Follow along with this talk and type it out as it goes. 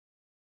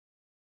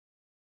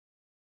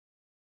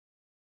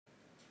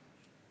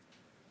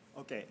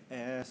Okay,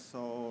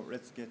 so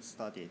let's get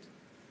started.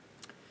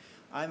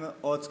 I'm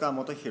Otsuka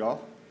Motohiro.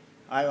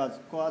 I was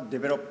core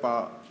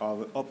developer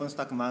of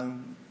OpenStack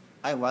Magnum.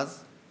 I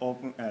was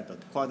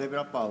core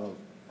developer of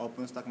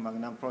OpenStack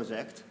Magnum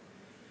project,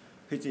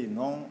 which is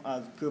known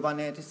as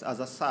Kubernetes as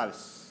a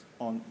service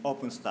on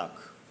OpenStack.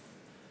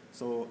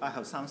 So I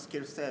have some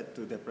skill set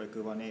to deploy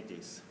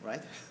Kubernetes,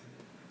 right?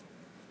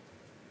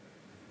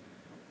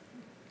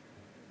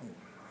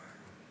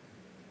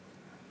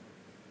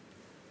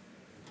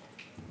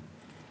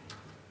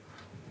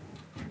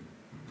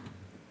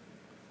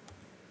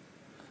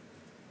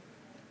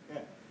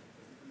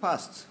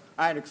 First,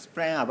 I'll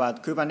explain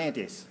about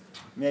Kubernetes.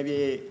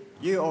 Maybe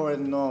you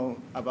already know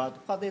about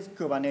what is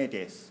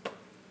Kubernetes.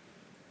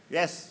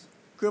 Yes,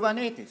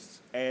 Kubernetes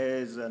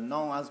is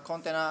known as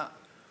container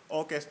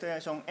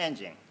orchestration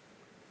engine,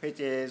 which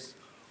is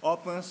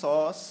open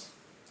source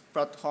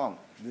platform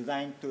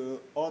designed to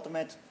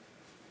automate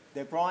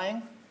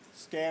deploying,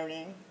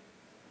 scaling,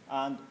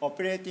 and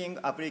operating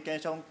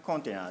application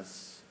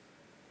containers.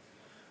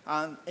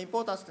 And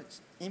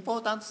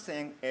important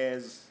thing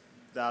is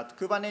that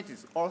Kubernetes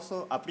is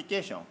also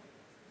application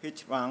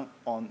which run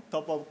on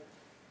top of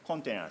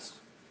containers.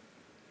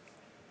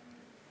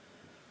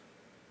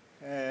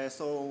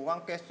 So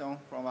one question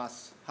from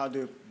us, how do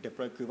you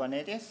deploy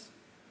Kubernetes?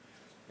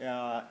 There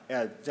are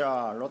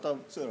a lot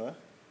of tools,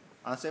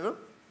 Ansible,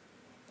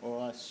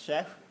 or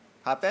Chef,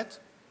 Puppet,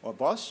 or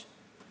Bosch.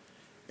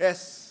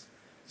 Yes,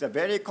 it's a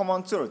very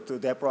common tool to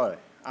deploy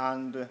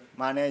and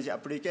manage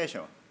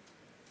application.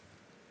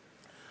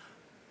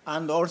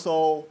 And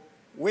also,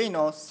 we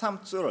know some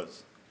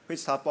tools which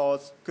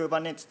support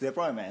Kubernetes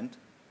deployment.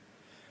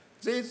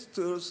 These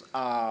tools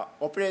are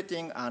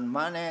operating and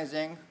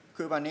managing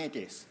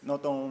Kubernetes,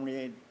 not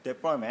only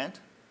deployment.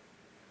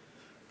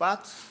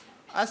 But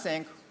I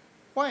think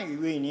why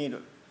we need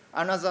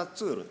another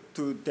tool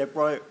to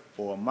deploy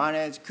or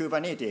manage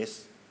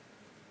Kubernetes?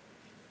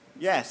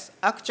 Yes,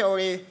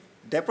 actually,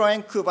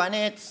 deploying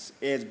Kubernetes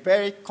is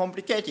very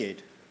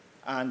complicated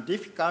and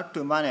difficult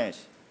to manage.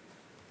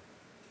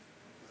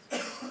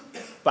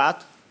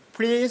 But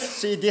please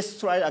see this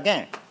slide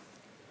again.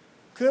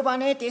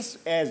 Kubernetes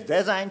is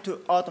designed to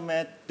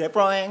automate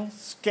deploying,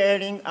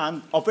 scaling,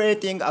 and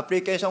operating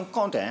application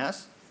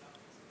containers.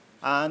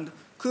 And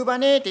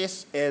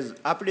Kubernetes is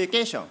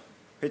application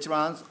which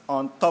runs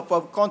on top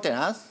of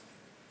containers.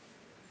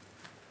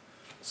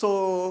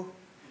 So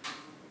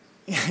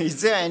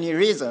is there any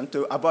reason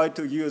to avoid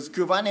to use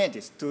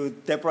Kubernetes to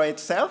deploy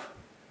itself?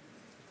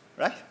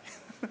 Right?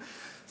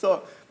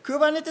 So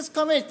Kubernetes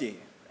community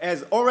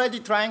is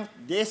already trying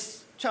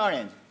this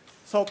challenge,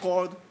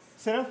 so-called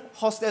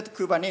self-hosted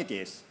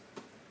Kubernetes.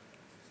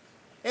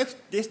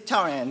 If this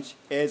challenge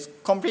is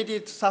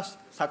completed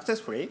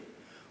successfully,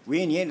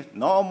 we need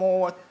no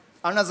more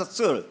another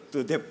tool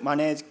to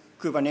manage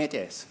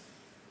Kubernetes.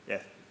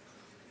 Yeah.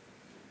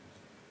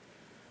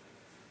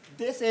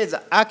 This is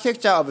the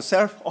architecture of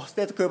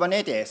self-hosted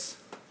Kubernetes.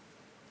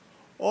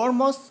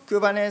 Almost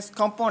Kubernetes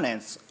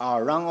components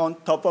are run on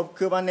top of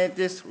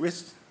Kubernetes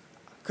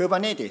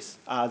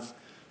as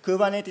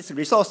Kubernetes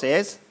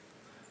resources,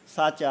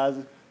 such as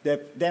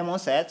the daemon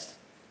sets,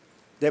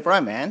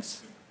 deployments,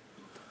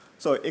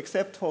 so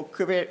except for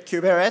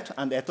Kubernetes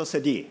and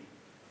etcd.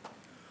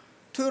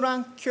 To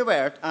run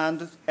Kubernetes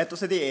and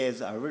etcd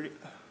is a really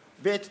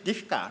bit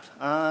difficult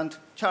and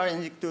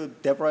challenging to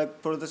deploy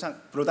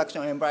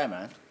production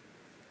environment.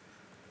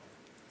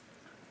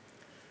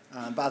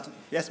 But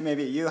yes,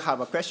 maybe you have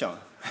a question.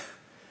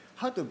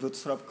 How to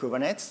bootstrap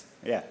Kubernetes?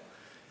 Yeah.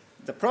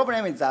 The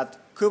problem is that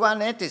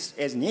Kubernetes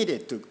is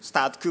needed to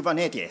start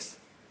Kubernetes.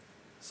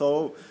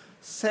 So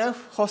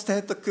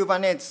self-hosted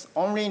Kubernetes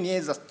only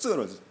needs the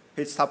tools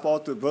which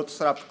support to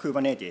bootstrap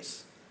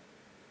Kubernetes.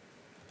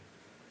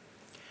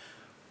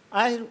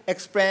 I'll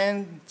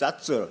explain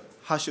that tool,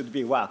 how should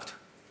be worked.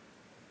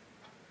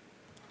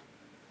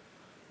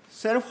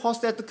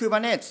 Self-hosted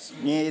Kubernetes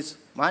needs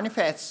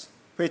manifests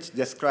which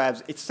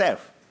describes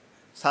itself,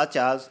 such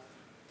as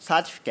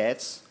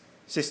certificates,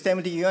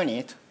 systemd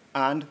unit,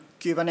 and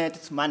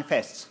Kubernetes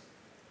manifests.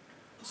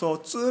 So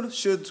tool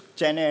should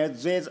generate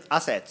these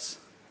assets.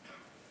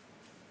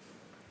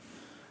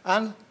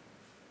 And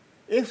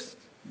if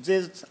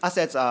these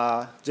assets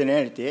are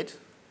generated,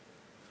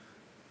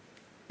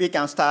 we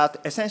can start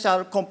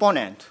essential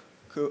component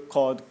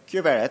called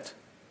Kubernetes.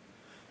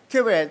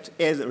 Kubernetes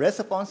is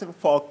responsible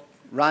for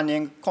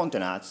running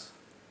containers.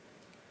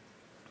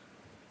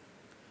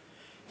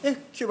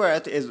 If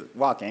Kubernetes is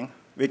working,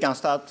 we can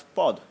start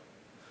pod.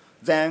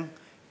 Then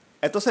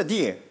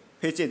etcd,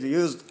 which is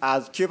used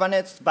as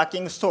Kubernetes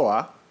backing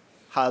store,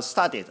 has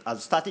started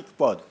as static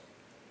pod.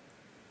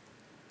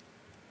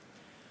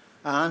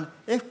 And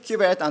if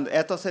Kubernetes and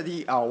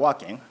etcd are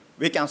working,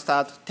 we can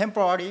start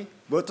temporary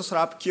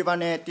bootstrap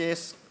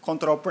Kubernetes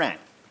control plane.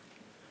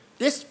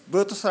 This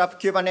bootstrap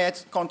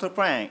Kubernetes control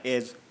plane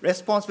is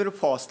responsible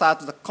for start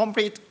the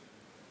complete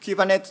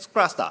Kubernetes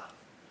cluster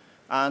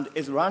and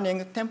is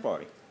running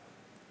temporarily.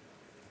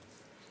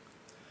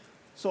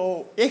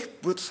 So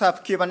if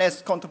bootstrap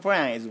Kubernetes control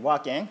plane is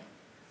working,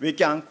 we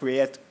can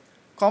create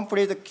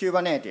complete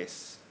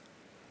Kubernetes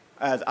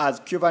as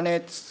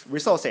Kubernetes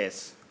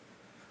resources.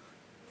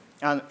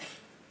 And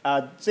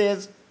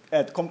these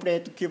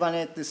complete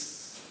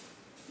Kubernetes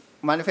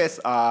manifests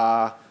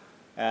are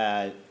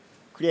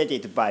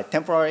created by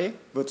temporary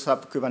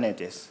bootstrap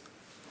Kubernetes.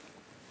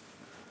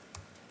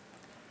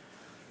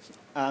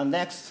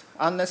 Next,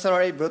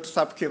 unnecessary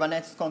bootstrap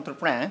Kubernetes control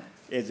plane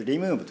is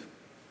removed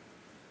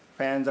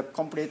when the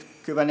complete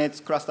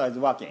Kubernetes cluster is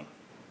working.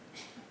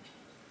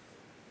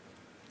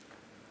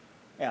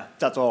 Yeah,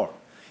 that's all.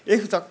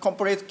 If the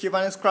complete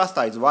Kubernetes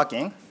cluster is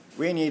working,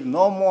 we need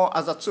no more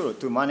other tool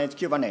to manage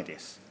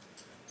Kubernetes.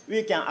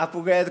 We can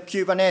upgrade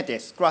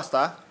Kubernetes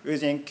cluster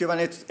using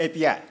Kubernetes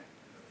API,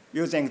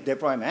 using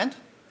deployment.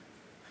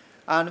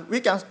 And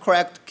we can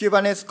collect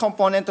Kubernetes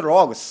component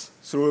logs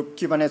through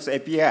Kubernetes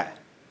API.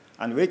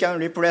 And we can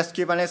replace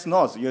Kubernetes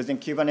nodes using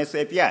Kubernetes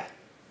API.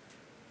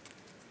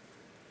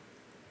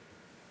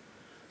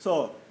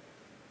 So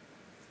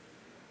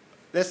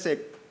let's say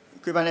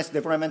Kubernetes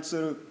deployment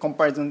tool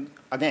comparison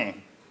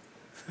again.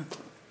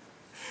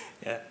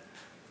 Yeah.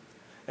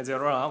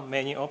 There are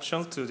many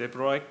options to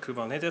deploy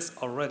Kubernetes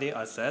already,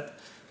 I said.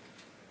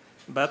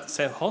 But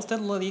self-hosted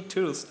ready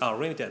tools are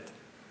limited.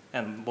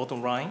 And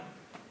bottom line,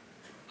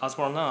 as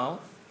for now,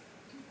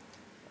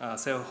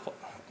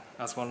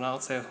 self-hosted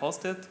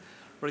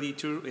ready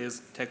tool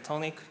is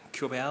Tectonic,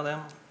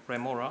 Kubeadm,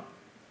 Remora.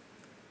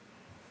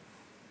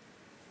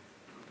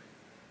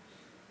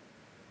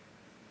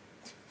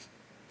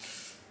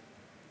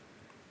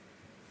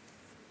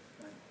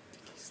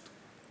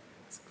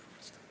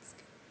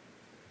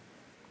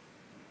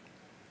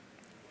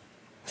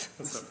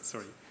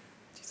 Sorry.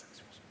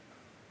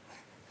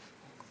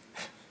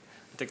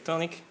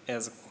 Tectonic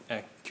is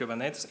a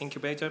Kubernetes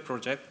incubator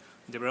project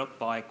developed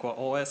by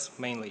CoreOS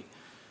mainly.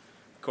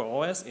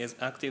 CoreOS is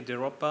active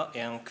developer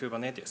in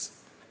Kubernetes,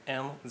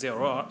 and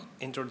there are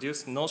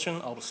introduced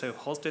notion of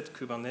self-hosted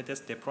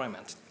Kubernetes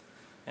deployment.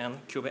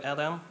 And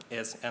Kubeadm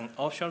is an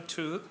official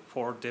tool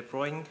for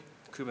deploying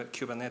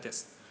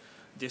Kubernetes.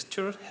 This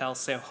tool has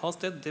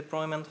self-hosted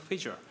deployment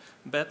feature,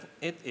 but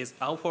it is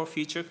alpha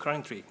feature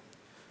currently.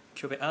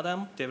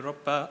 Kubeadm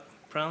developer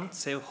plan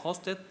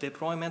self-hosted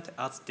deployment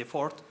as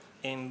default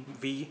in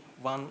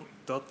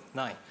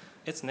v1.9,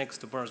 its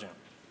next version.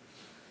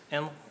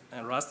 And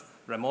last,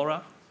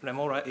 Remora.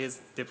 Remora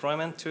is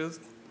deployment tool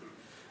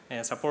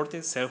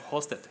supported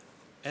self-hosted.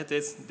 It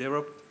is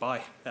developed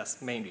by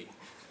us mainly.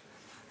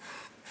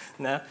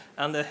 Now,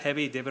 under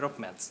heavy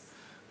developments.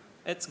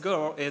 Its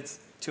goal is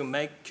to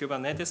make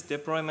Kubernetes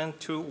deployment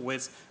tool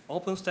with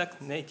OpenStack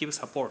native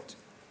support.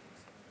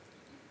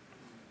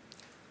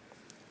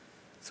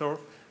 So,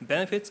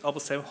 benefits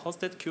of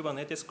self-hosted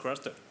Kubernetes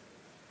cluster.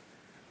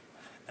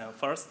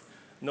 First,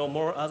 no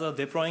more other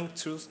deploying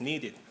tools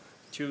needed.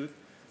 To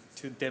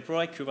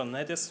deploy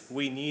Kubernetes,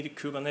 we need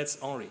Kubernetes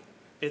only.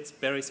 It's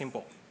very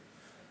simple.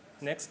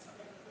 Next,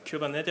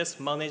 Kubernetes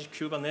manage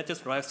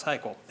Kubernetes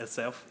lifecycle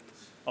itself,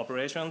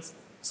 operations,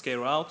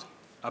 scale out,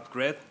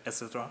 upgrade,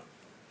 etc.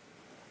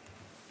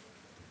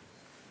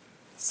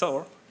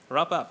 So,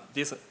 wrap up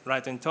this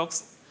writing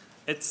talks.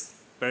 It's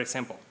very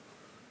simple.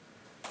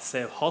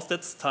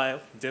 Self-hosted style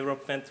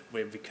development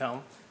will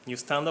become new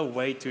standard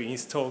way to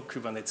install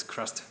Kubernetes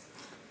cluster.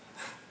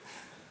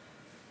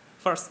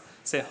 First,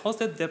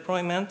 self-hosted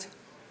deployment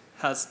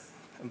has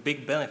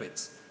big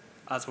benefits,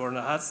 as well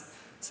as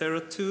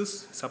several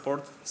tools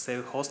support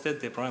self-hosted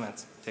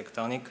deployments,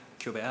 Tectonic,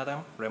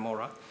 Kubeadm,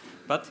 Remora,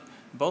 but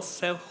both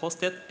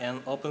self-hosted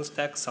and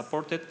OpenStack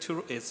supported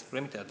tool is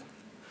limited.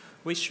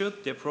 We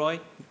should deploy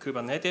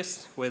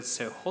Kubernetes with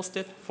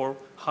self-hosted for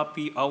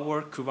happy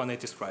hour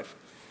Kubernetes life.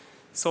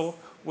 So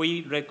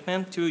we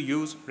recommend to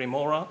use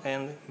Remora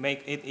and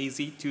make it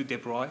easy to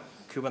deploy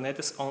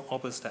Kubernetes on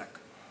OpenStack.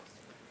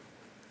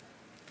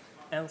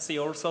 And see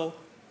also,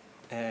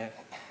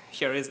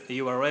 here is a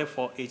URL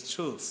for each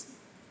tools.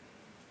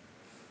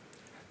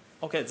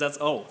 Okay, that's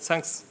all.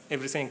 Thanks,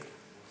 everything.